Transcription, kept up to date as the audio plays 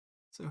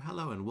So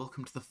hello and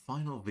welcome to the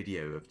final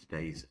video of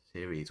today's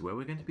series where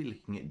we're going to be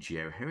looking at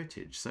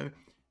geoheritage. So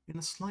in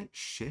a slight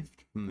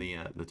shift from the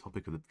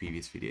topic of the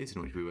previous videos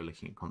in which we were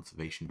looking at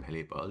conservation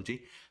paleobiology,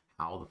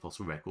 how the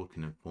fossil record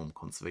can inform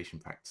conservation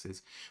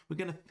practices, we're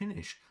going to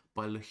finish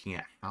by looking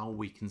at how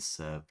we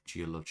conserve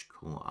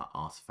geological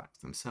artifacts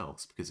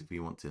themselves, because if we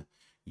want to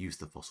use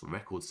the fossil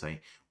record, say,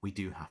 we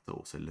do have to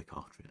also look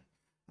after it.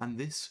 And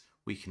this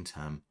we can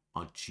term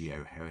our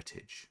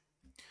geoheritage.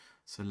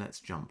 So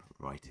let's jump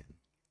right in.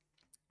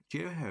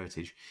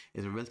 Geoheritage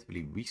is a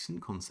relatively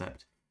recent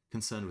concept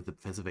concerned with the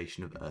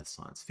preservation of earth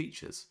science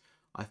features.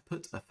 I've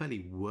put a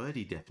fairly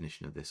wordy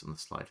definition of this on the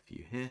slide for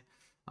you here.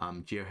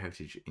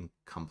 Geoheritage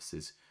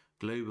encompasses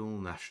global,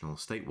 national,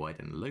 statewide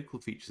and local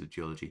features of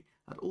geology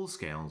at all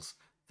scales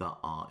that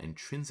are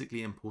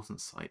intrinsically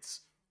important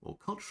sites or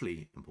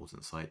culturally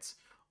important sites,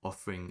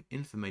 offering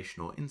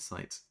information or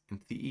insights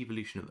into the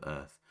evolution of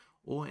Earth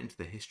or into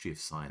the history of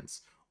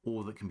science,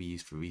 or that can be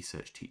used for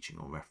research, teaching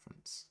or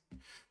reference.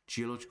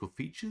 Geological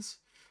features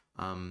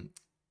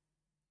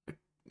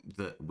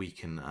that we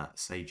can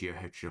say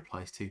geoheritage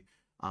applies to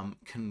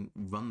can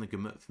run the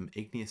gamut from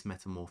igneous,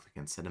 metamorphic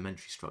and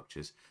sedimentary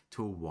structures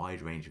to a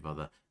wide range of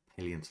other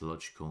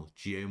paleontological,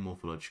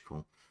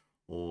 geomorphological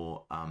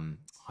or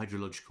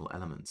hydrological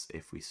elements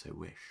if we so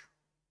wish.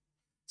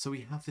 So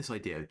we have this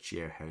idea of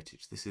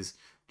geoheritage. This is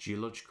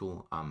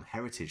geological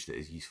heritage that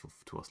is useful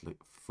to us,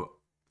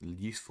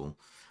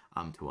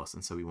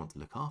 and so we want to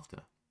look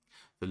after.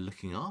 The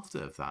looking after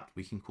of that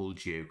we can call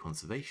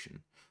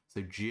geoconservation.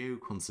 So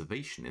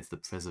geoconservation is the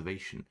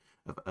preservation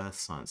of earth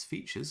science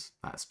features,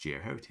 that's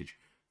geoheritage,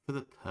 for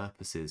the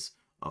purposes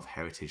of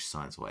heritage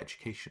science or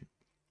education.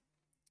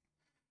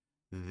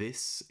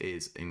 This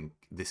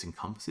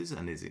encompasses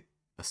and is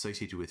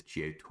associated with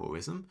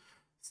geotourism.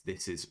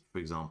 This is, for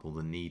example,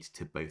 the need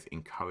to both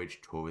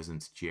encourage tourism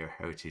to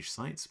geoheritage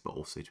sites, but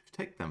also to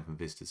protect them from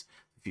visitors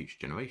for future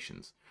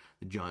generations.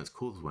 The Giant's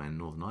Causeway in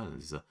Northern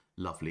Ireland is a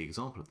lovely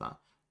example of that.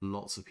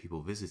 Lots of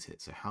people visit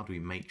it, so how do we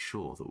make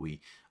sure that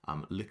we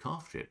look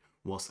after it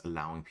whilst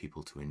allowing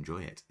people to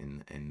enjoy it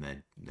in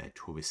their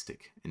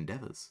touristic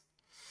endeavours?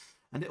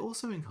 And it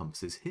also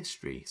encompasses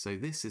history. So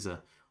this is I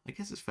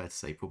guess it's fair to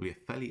say, probably a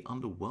fairly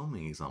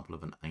underwhelming example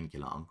of an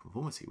angular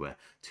unconformity where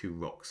two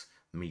rocks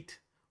meet,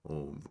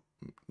 or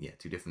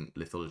two different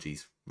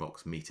lithologies,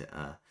 rocks meet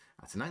at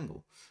an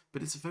angle.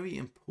 But it's a very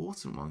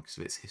important one because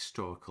of its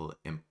historical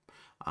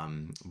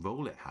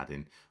role it had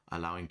in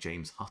allowing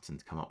James Hutton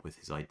to come up with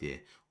his idea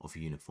of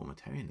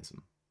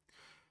uniformitarianism.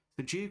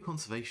 So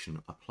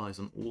geoconservation applies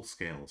on all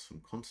scales,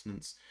 from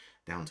continents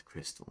down to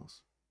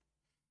crystals.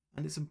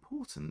 And it's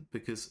important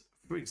because,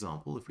 for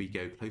example, if we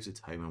go closer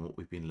to home and what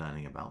we've been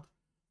learning about,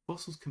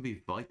 fossils can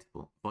be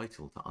vital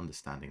to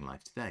understanding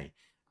life today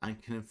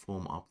and can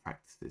inform our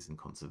practices in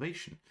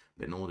conservation.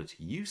 But in order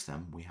to use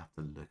them, we have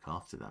to look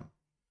after them.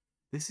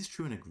 This is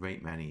true in a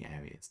great many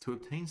areas. To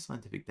obtain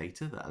scientific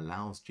data that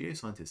allows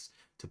geoscientists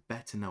to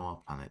better know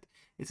our planet,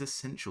 it's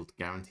essential to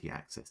guarantee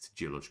access to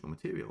geological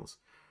materials,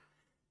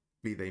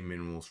 be they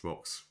minerals,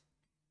 rocks,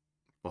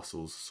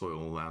 fossils,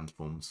 soil,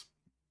 landforms.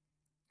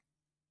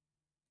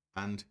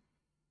 And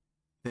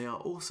they are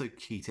also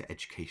key to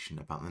education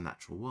about the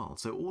natural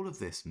world. So all of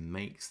this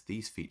makes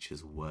these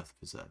features worth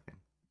preserving.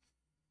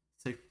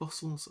 So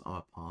fossils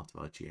are a part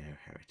of our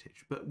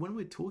geoheritage. But when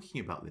we're talking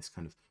about this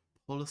kind of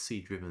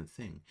policy-driven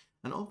thing,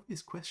 an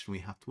obvious question we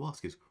have to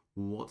ask is,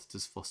 what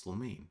does fossil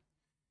mean?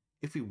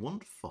 If we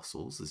want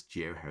fossils as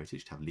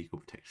geoheritage to have legal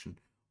protection,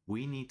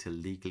 we need to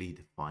legally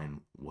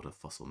define what a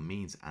fossil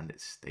means and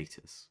its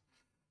status.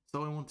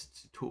 So I wanted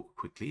to talk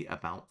quickly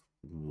about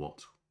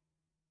what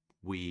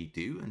we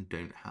do and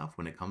don't have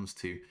when it comes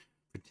to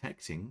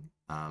protecting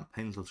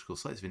paleontological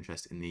sites of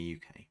interest in the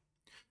UK.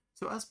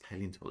 So as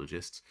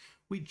paleontologists,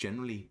 we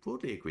generally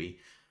broadly agree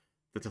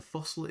that a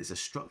fossil is a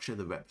structure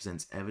that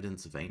represents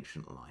evidence of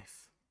ancient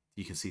life.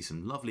 You can see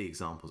some lovely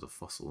examples of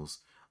fossils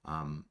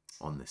on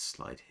this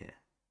slide here.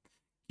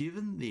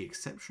 Given the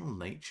exceptional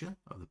nature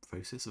of the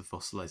process of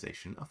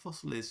fossilization, a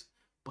fossil is,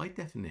 by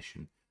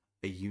definition,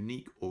 a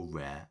unique or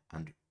rare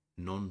and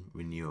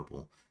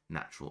non-renewable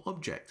natural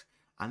object,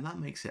 and that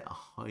makes it a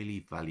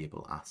highly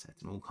valuable asset,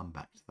 and we'll come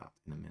back to that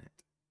in a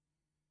minute.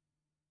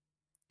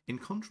 In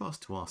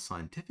contrast to our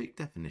scientific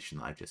definition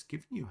that I've just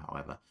given you,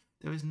 however,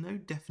 there is no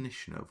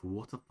definition of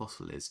what a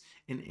fossil is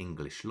in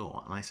English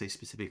law, and I say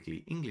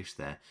specifically English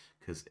there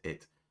because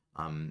it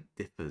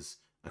differs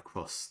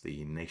across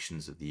the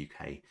nations of the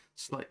UK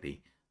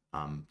slightly,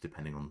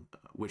 depending on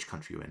which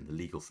country you're in, the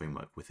legal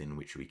framework within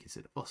which we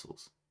consider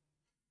fossils.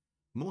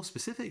 More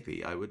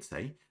specifically, I would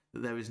say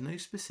that there is no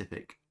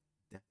specific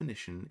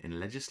definition in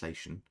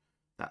legislation,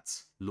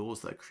 that's laws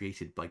that are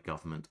created by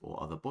government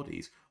or other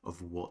bodies,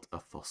 of what a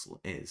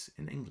fossil is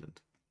in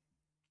England.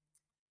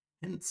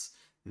 Hence,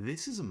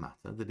 this is a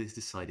matter that is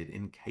decided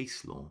in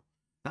case law.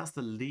 That's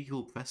the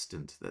legal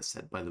precedent that's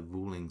set by the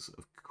rulings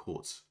of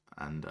courts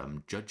and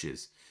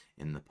judges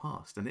in the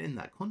past. And in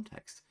that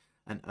context,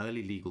 an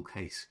early legal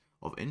case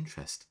of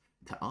interest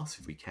to us,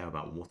 if we care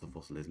about what a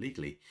fossil is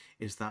legally,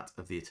 is that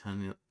of the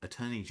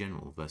Attorney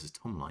General versus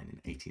Tomline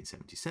in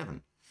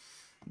 1877.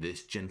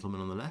 This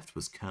gentleman on the left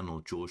was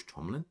Colonel George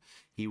Tomlin.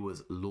 He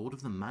was Lord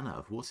of the Manor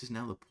of what is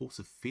now the Port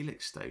of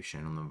Felixstowe,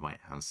 shown on the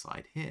right-hand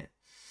side here.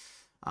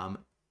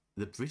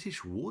 The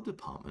British War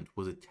Department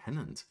was a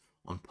tenant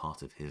on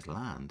part of his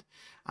land,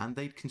 and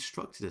they'd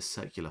constructed a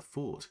circular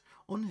fort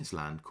on his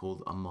land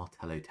called a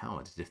Martello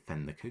Tower to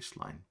defend the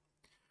coastline.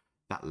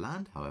 That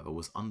land, however,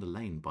 was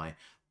underlain by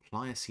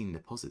Pliocene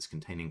deposits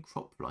containing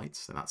coprolites,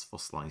 so that's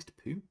fossilized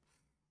poo,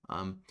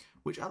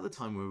 which at the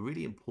time were a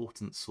really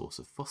important source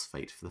of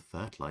phosphate for the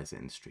fertilizer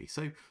industry.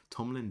 So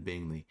Tomlin,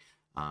 being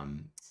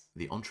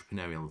the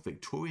entrepreneurial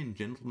Victorian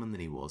gentleman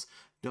that he was,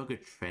 dug a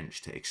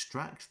trench to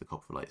extract the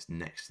coprolites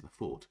next to the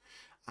fort,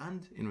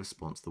 and in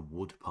response the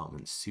War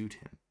Department sued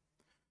him.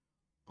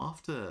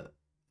 After a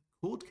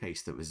court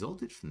case that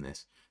resulted from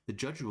this, the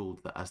judge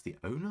ruled that as the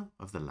owner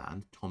of the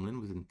land, Tomlin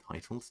was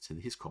entitled to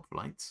his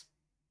coprolites,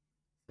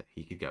 that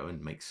he could go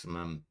and make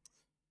some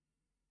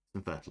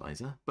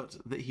fertilizer, but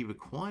that he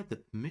required the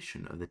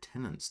permission of the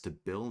tenants to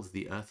build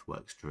the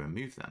earthworks to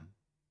remove them.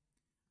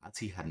 As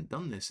he hadn't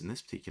done this in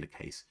this particular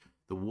case,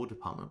 the War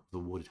Department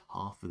was awarded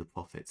half of the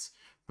profits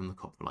from the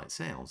coprolite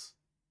sales.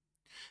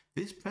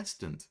 This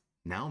precedent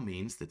now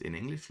means that in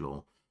English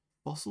law,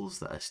 fossils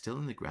that are still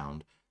in the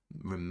ground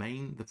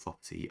remain the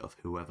property of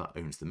whoever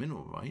owns the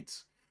mineral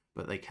rights,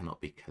 but they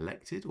cannot be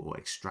collected or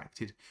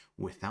extracted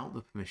without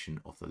the permission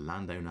of the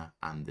landowner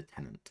and the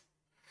tenant.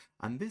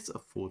 And this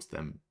affords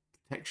them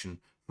protection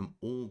from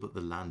all but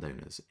the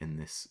landowners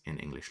in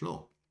English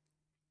law.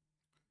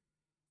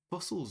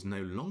 Fossils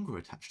no longer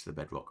attached to the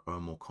bedrock are a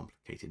more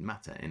complicated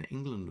matter. In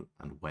England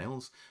and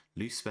Wales,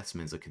 loose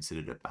specimens are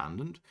considered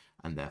abandoned,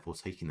 and therefore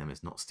taking them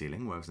is not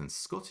stealing, whereas in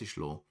Scottish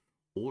law,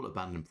 all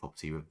abandoned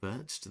property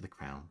reverts to the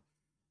Crown.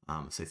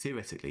 So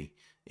theoretically,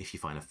 if you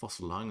find a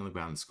fossil lying on the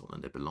ground in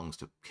Scotland, it belongs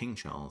to King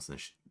Charles,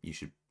 and you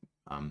should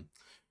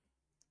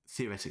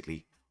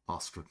theoretically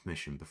ask for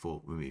permission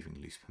before removing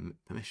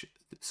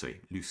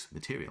loose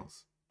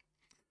materials.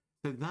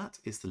 So that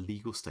is the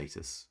legal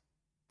status,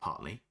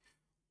 partly,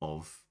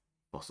 of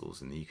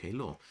fossils in the UK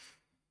law.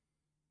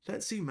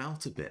 Let's zoom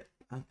out a bit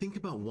and think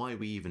about why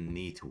we even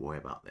need to worry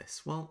about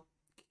this. Well,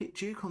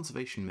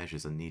 geoconservation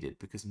measures are needed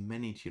because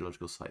many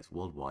geological sites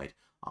worldwide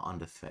are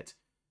under threat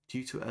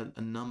due to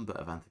a number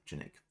of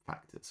anthropogenic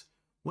factors.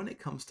 When it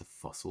comes to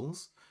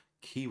fossils,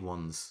 key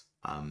ones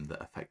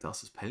that affect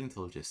us as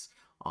paleontologists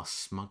are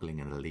smuggling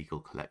and illegal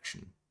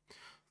collection.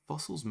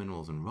 Fossils,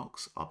 minerals and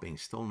rocks are being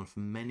stolen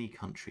from many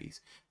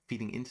countries,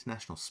 feeding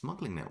international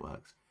smuggling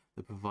networks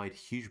that provide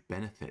huge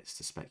benefits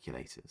to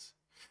speculators.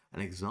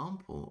 An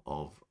example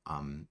of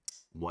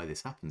why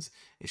this happens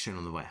is shown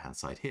on the right hand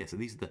side here. So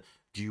these are the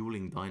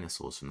dueling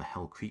dinosaurs from the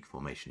Hell Creek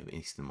Formation of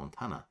eastern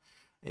Montana.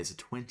 It's a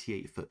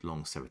 28-foot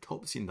long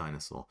ceratopsian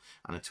dinosaur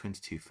and a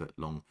 22-foot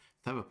long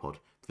theropod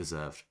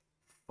preserved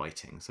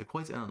fighting, so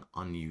quite an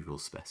unusual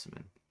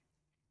specimen.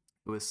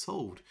 It was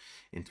sold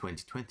in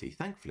 2020,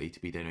 thankfully, to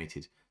be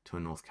donated to a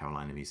North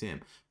Carolina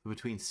museum for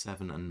between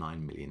 $7 and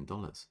 $9 million.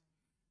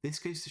 This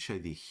goes to show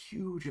the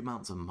huge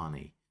amounts of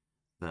money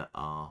that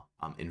are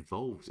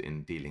involved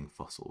in dealing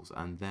fossils,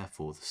 and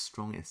therefore the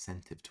strong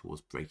incentive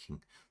towards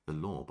breaking the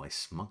law by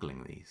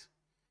smuggling these.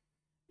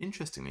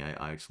 Interestingly,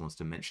 I just wanted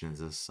to mention as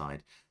an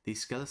aside,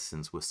 these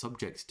skeletons were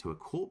subject to a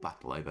court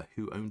battle over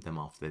who owned them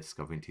after their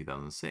discovery in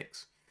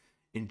 2006.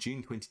 In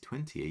June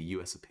 2020, a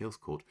US appeals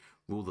court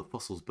ruled the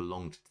fossils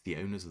belonged to the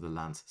owners of the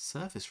land's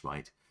surface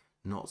right,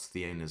 not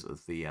the owners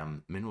of the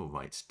mineral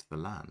rights to the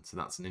land. So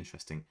that's an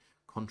interesting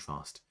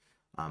contrast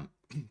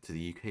to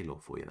the UK law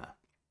for you there.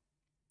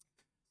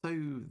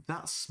 So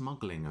that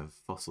smuggling of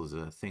fossils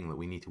is a thing that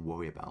we need to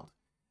worry about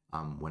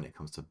when it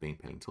comes to being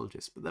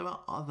paleontologists. But there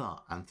are other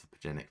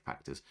anthropogenic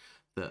factors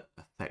that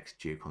affect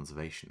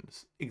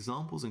geoconservation.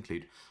 Examples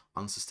include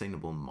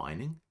unsustainable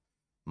mining.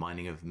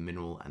 Mining of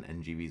mineral and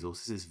energy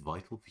resources is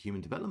vital for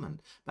human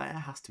development, but it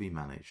has to be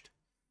managed.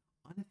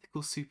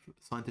 Unethical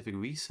scientific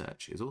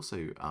research is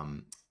also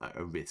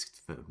a risk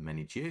for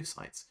many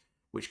geosites,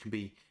 which can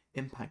be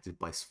impacted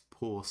by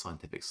poor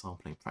scientific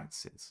sampling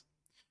practices.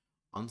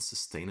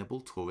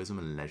 Unsustainable tourism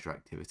and leisure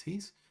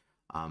activities.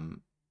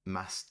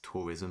 Mass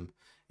tourism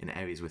in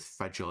areas with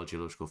fragile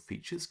geological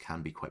features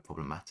can be quite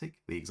problematic.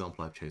 The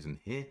example I've chosen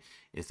here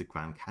is the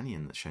Grand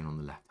Canyon that's shown on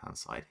the left-hand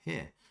side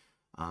here.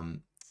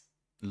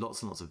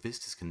 Lots and lots of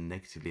visitors can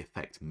negatively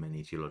affect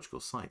many geological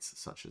sites,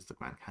 such as the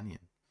Grand Canyon.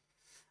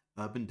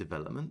 Urban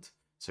development,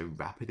 so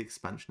rapid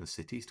expansion of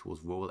cities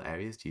towards rural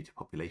areas due to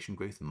population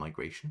growth and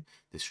migration,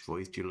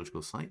 destroys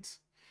geological sites.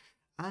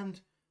 And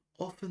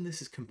often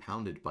this is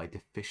compounded by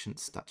deficient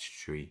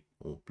statutory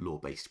or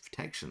law-based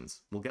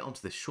protections. We'll get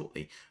onto this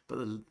shortly, but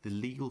the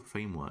legal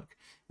framework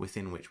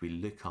within which we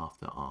look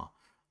after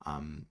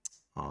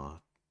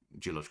our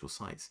geological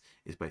sites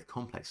is both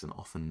complex and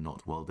often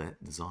not well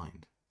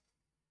designed.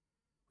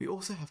 We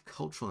also have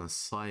cultural and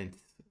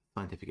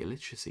scientific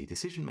illiteracy.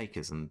 Decision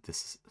makers and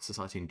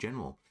society in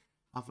general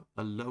have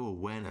a low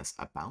awareness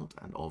about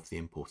and of the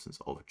importance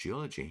of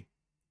geology.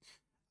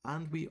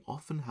 And we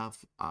often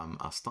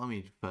are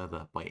stymied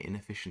further by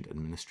inefficient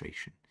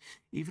administration.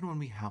 Even when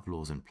we have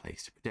laws in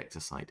place to protect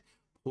a site,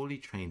 poorly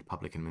trained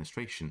public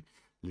administration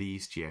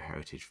leaves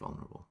geoheritage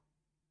vulnerable.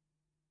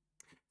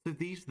 So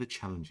these are the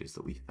challenges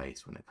that we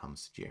face when it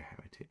comes to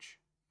geoheritage.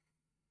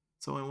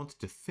 So I wanted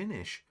to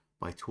finish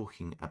by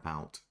talking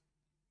about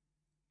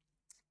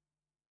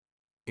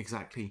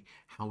exactly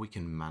how we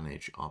can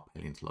manage our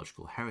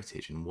paleontological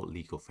heritage and what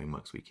legal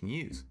frameworks we can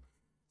use.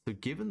 So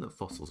given that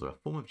fossils are a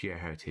form of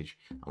geoheritage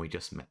and we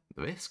just met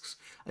the risks,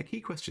 a key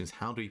question is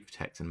how do we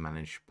protect and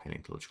manage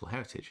paleontological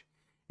heritage?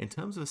 In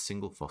terms of a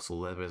single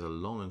fossil, there is a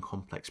long and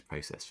complex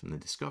process from the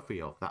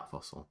discovery of that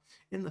fossil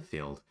in the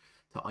field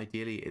to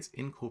ideally its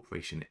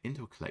incorporation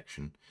into a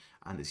collection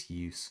and its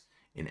use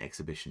in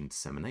exhibition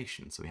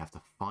dissemination. So we have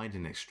to find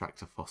and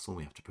extract a fossil,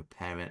 we have to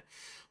prepare it,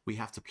 we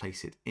have to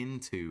place it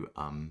into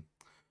a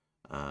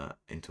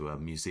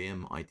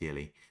museum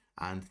ideally,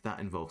 and that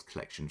involves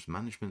collections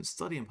management,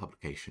 study and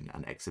publication,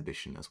 and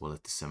exhibition, as well as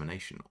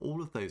dissemination.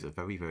 All of those are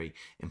very, very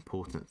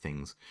important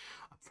things,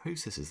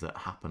 processes that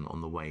happen on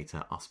the way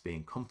to us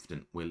being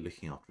confident we're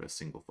looking after a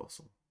single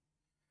fossil.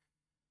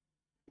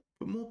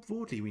 But more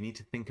broadly, we need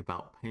to think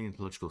about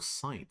paleontological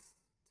sites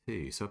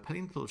too. So a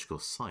paleontological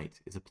site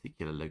is a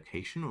particular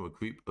location or a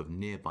group of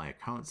nearby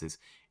occurrences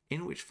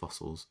in which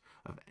fossils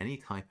of any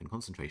type and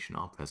concentration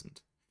are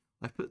present.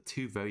 I've put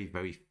two very,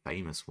 very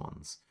famous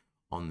ones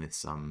on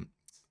this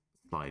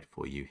slide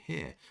for you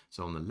here.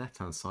 So on the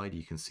left-hand side,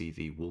 you can see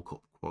the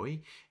Walcott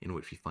Quarry, in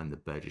which we find the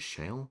Burgess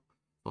Shale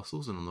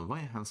fossils, and on the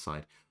right-hand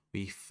side,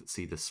 we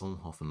see the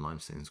Solnhofen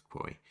Limestone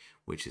Quarry,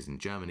 which is in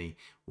Germany,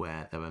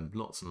 where there are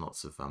lots and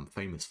lots of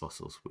famous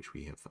fossils which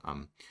we have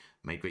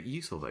made great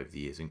use of over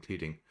the years,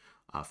 including,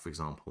 for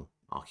example,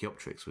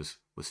 Archaeopteryx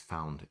was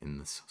found in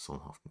the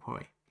Solnhofen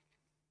Quarry.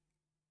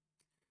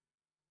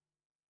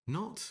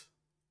 Not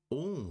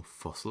all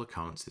fossil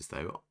occurrences,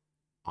 though,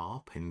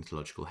 are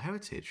paleontological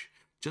heritage,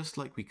 just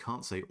like we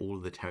can't say all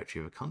of the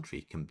territory of a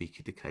country can be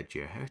declared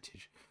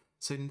geoheritage.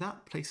 So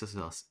that places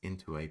us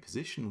into a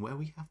position where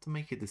we have to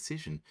make a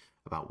decision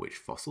about which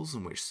fossils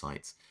and which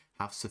sites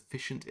have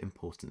sufficient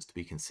importance to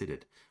be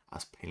considered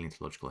as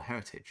paleontological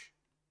heritage.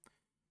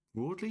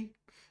 Broadly,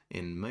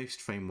 in most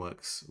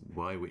frameworks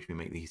by which we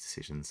make these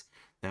decisions,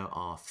 there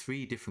are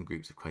three different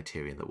groups of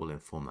criteria that will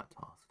inform that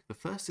task. The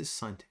first is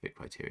scientific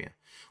criteria.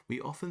 We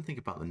often think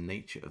about the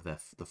nature of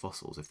the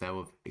fossils, if they're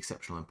of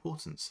exceptional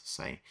importance,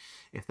 say,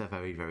 if they're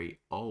very, very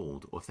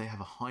old, or if they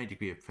have a high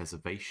degree of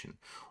preservation,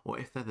 or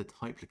if they're the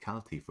type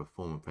locality for a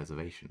form of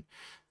preservation.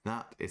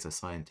 That is a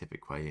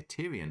scientific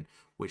criterion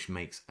which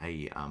makes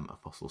a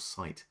fossil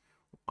site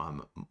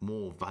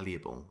more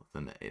valuable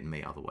than it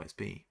may otherwise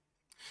be.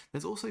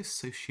 There's also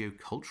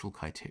socio-cultural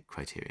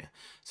criteria.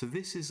 So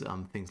this is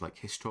things like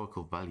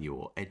historical value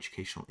or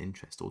educational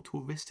interest or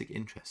touristic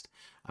interest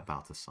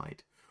about a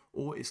site,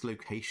 or its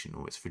location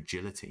or its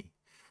fragility.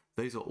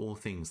 Those are all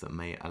things that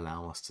may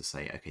allow us to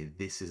say, okay,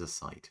 this is a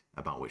site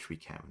about which we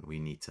care and we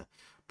need to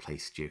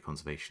place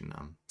geoconservation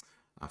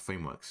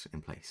frameworks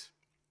in place.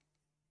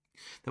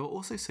 There are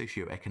also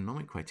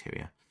socio-economic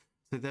criteria.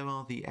 So there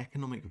are the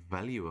economic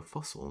value of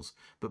fossils,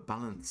 but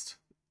balanced.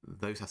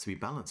 Those have to be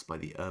balanced by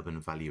the urban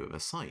value of a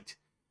site,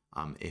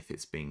 if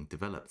it's being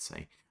developed,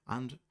 say.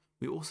 And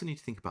we also need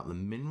to think about the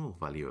mineral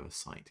value of a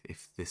site,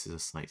 if this is a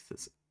site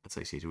that's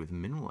associated with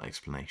mineral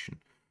exploration.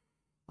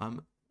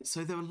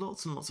 So there are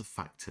lots and lots of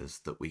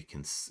factors that we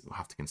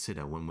have to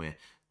consider when we're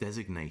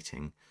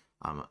designating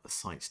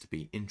sites to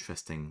be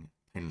interesting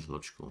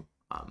paleontological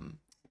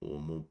or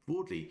more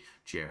broadly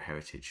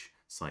geoheritage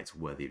sites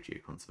worthy of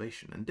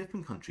geoconservation. And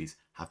different countries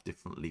have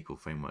different legal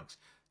frameworks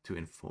to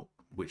inform,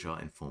 which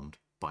are informed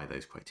by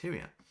those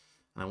criteria.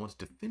 And I wanted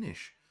to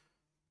finish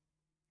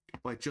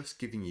by just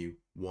giving you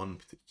one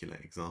particular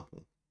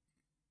example.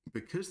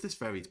 Because this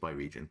varies by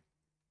region,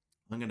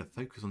 I'm going to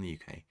focus on the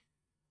UK.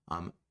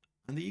 And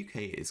the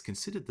UK is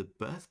considered the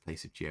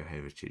birthplace of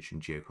geoheritage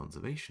and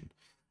geoconservation.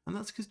 And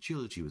that's because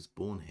geology was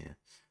born here.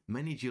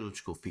 Many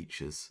geological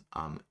features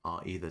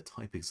are either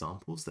type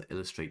examples that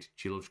illustrate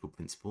geological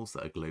principles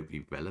that are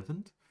globally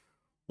relevant,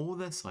 or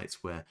they're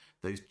sites where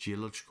those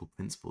geological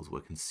principles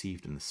were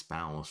conceived and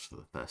espoused for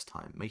the first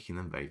time, making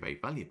them very, very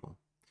valuable.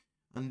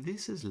 And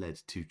this has led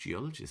to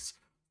geologists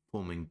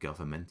forming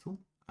governmental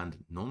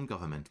and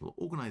non-governmental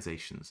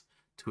organisations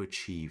to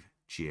achieve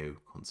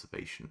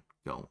geoconservation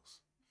goals.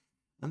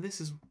 And this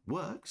has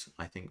worked,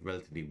 I think,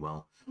 relatively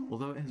well,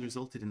 although it has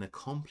resulted in a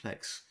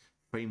complex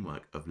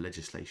framework of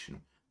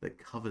legislation that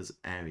covers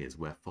areas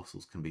where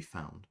fossils can be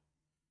found.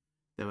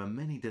 There are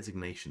many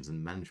designations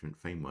and management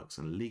frameworks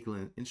and legal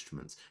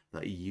instruments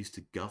that are used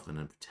to govern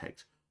and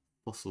protect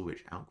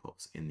fossil-rich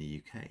outcrops in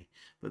the UK,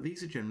 but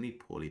these are generally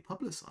poorly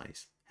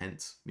publicised,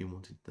 hence we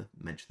wanted to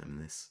mention them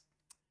in this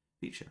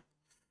feature.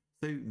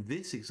 So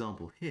this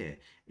example here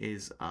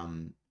is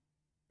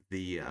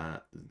the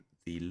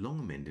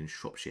Longmynd in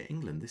Shropshire,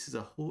 England. This is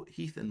a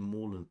heath and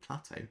moorland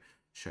plateau,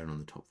 shown on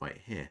the top right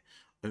here,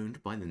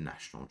 owned by the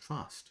National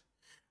Trust.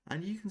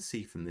 And you can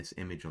see from this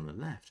image on the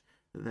left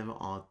that there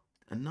are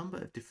a number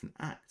of different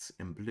acts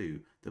in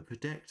blue that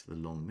protect the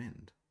Long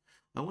Mind.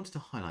 I wanted to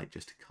highlight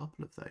just a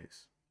couple of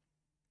those.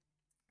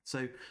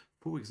 So,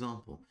 for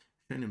example,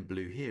 shown in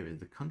blue here is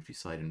the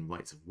Countryside and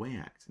Rights of Way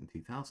Act in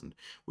 2000,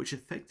 which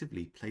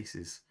effectively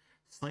places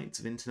sites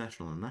of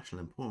international and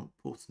national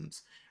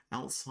importance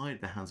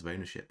outside the hands of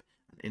ownership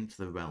and into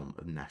the realm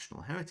of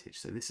national heritage.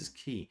 So this is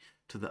key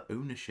to the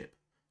ownership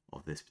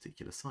of this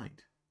particular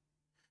site.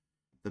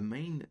 The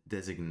main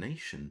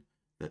designation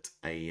that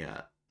a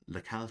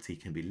locality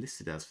can be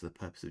listed as for the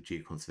purpose of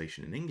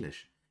geoconservation in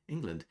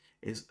England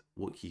is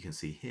what you can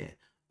see here,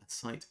 a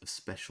site of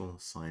special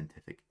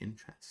scientific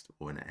interest,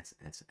 or an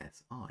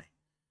SSSI.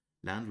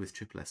 Land with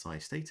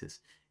SSSI status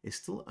is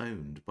still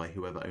owned by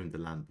whoever owned the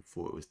land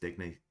before it was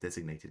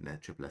designated in a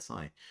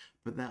SSSI,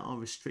 but there are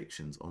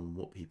restrictions on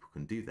what people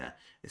can do there,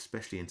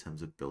 especially in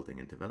terms of building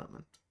and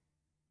development.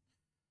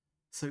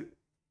 So,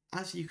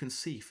 as you can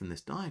see from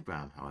this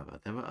diagram, however,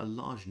 there are a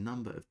large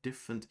number of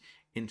different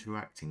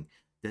interacting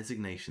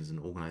designations and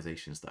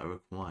organisations that are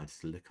required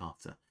to look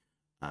after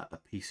a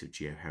piece of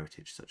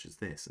geoheritage such as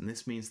this. And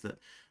this means that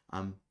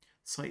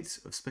sites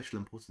of special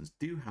importance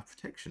do have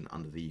protection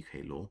under the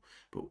UK law,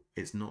 but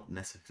it's not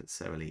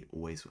necessarily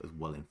always as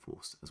well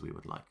enforced as we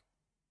would like.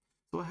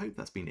 So I hope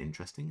that's been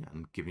interesting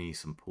and given you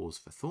some pause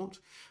for thought.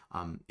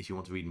 If you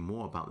want to read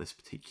more about this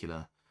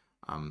particular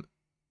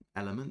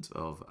element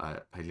of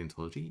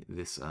paleontology,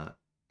 this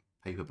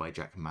paper by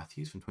Jack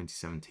Matthews from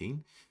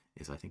 2017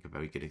 is, I think, a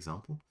very good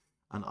example.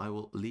 And I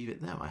will leave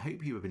it there. I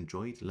hope you have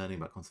enjoyed learning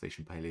about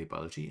conservation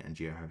paleobiology and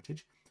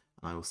geoheritage,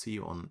 and I will see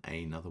you on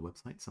another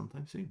website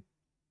sometime soon.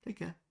 Take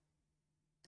care.